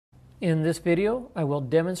In this video, I will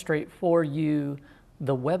demonstrate for you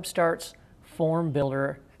the WebStarts Form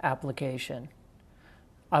Builder application.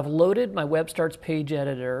 I've loaded my WebStarts page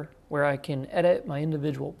editor where I can edit my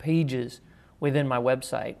individual pages within my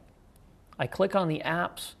website. I click on the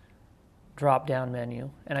Apps drop-down menu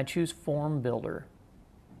and I choose Form Builder.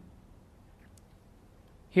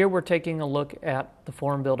 Here we're taking a look at the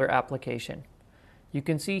Form Builder application. You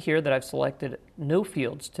can see here that I've selected no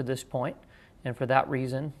fields to this point, and for that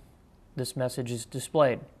reason this message is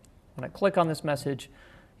displayed. When I click on this message,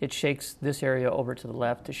 it shakes this area over to the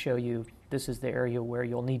left to show you this is the area where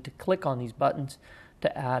you'll need to click on these buttons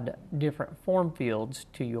to add different form fields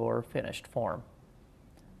to your finished form.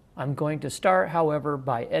 I'm going to start, however,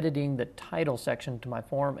 by editing the title section to my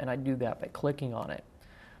form, and I do that by clicking on it.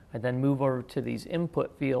 I then move over to these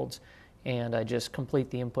input fields and I just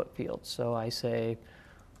complete the input fields. So I say,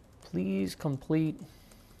 please complete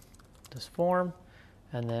this form,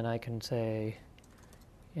 and then I can say,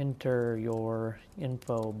 enter your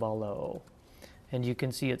info below. And you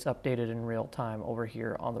can see it's updated in real time over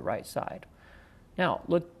here on the right side. Now,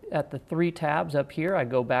 look at the three tabs up here. I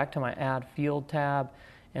go back to my Add Field tab,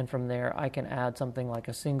 and from there I can add something like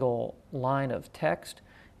a single line of text,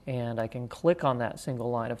 and I can click on that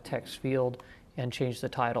single line of text field and change the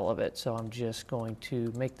title of it. So I'm just going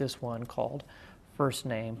to make this one called First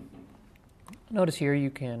Name. Notice here you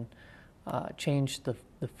can change the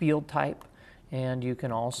field type, and you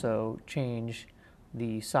can also change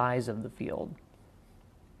the size of the field.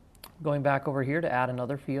 Going back over here to add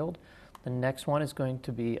another field, the next one is going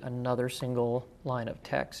to be another single line of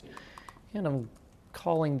text, and I'm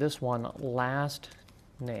calling this one Last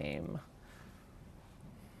Name.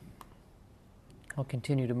 I'll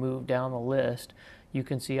continue to move down the list. You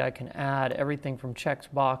can see I can add everything from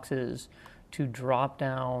check boxes to drop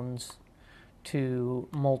downs to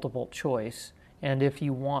multiple choice. And if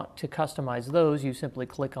you want to customize those, you simply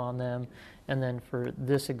click on them. And then for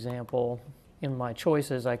this example, in my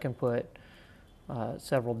choices, I can put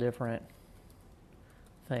several different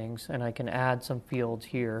things. And I can add some fields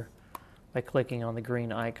here by clicking on the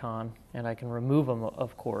green icon. And I can remove them,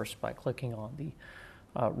 of course, by clicking on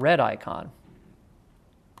the red icon.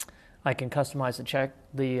 I can customize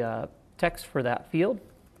the text for that field.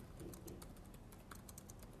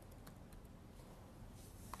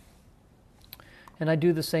 And I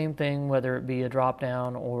do the same thing whether it be a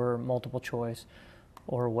drop-down or multiple choice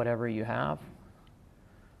or whatever you have.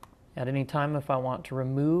 At any time, if I want to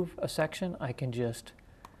remove a section, I can just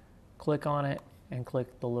click on it and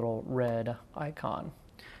click the little red icon.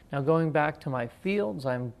 Now, going back to my fields,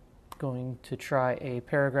 I'm going to try a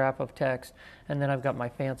paragraph of text, and then I've got my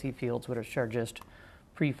fancy fields which are just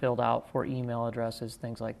pre-filled out for email addresses,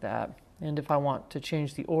 things like that. And if I want to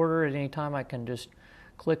change the order at any time, I can just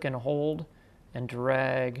click and hold and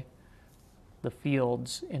drag the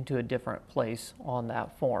fields into a different place on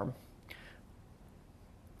that form.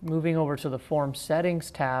 Moving over to the Form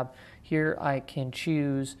Settings tab, here I can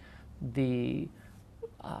choose the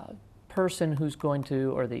person who's going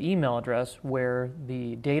to, or the email address where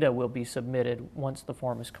the data will be submitted once the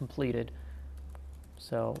form is completed.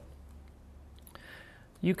 So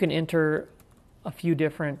you can enter a few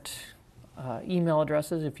different email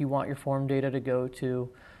addresses. If you want your form data to go to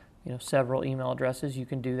several email addresses, you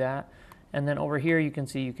can do that. And then over here you can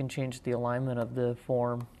see you can change the alignment of the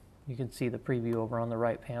form. You can see the preview over on the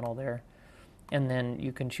right panel there. And then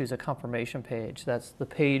you can choose a confirmation page. That's the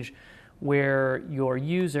page where your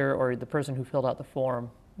user or the person who filled out the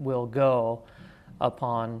form will go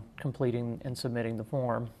upon completing and submitting the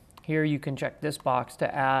form. Here you can check this box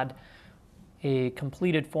to add a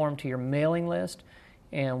completed form to your mailing list,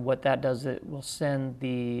 and what that does, it will send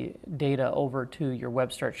the data over to your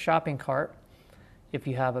WebStarts shopping cart. If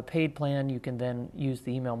you have a paid plan, you can then use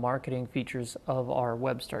the email marketing features of our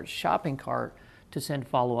WebStarts shopping cart to send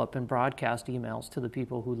follow-up and broadcast emails to the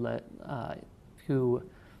people who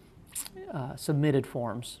submitted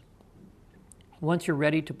forms. Once you're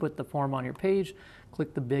ready to put the form on your page,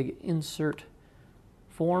 click the big Insert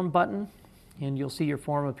Form button, and you'll see your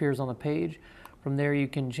form appears on the page. From there you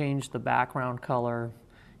can change the background color,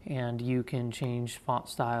 and you can change font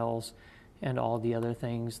styles and all the other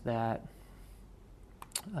things that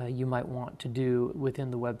you might want to do within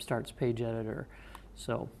the WebStarts page editor.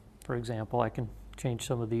 So, for example, I can change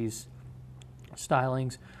some of these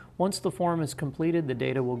stylings. Once the form is completed, the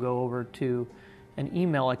data will go over to an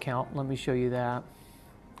email account. Let me show you that.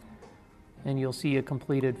 And you'll see a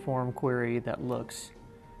completed form query that looks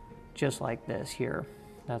just like this here.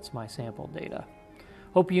 That's my sample data.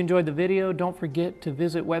 Hope you enjoyed the video. Don't forget to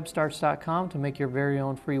visit webstarts.com to make your very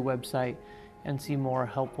own free website and see more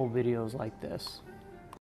helpful videos like this.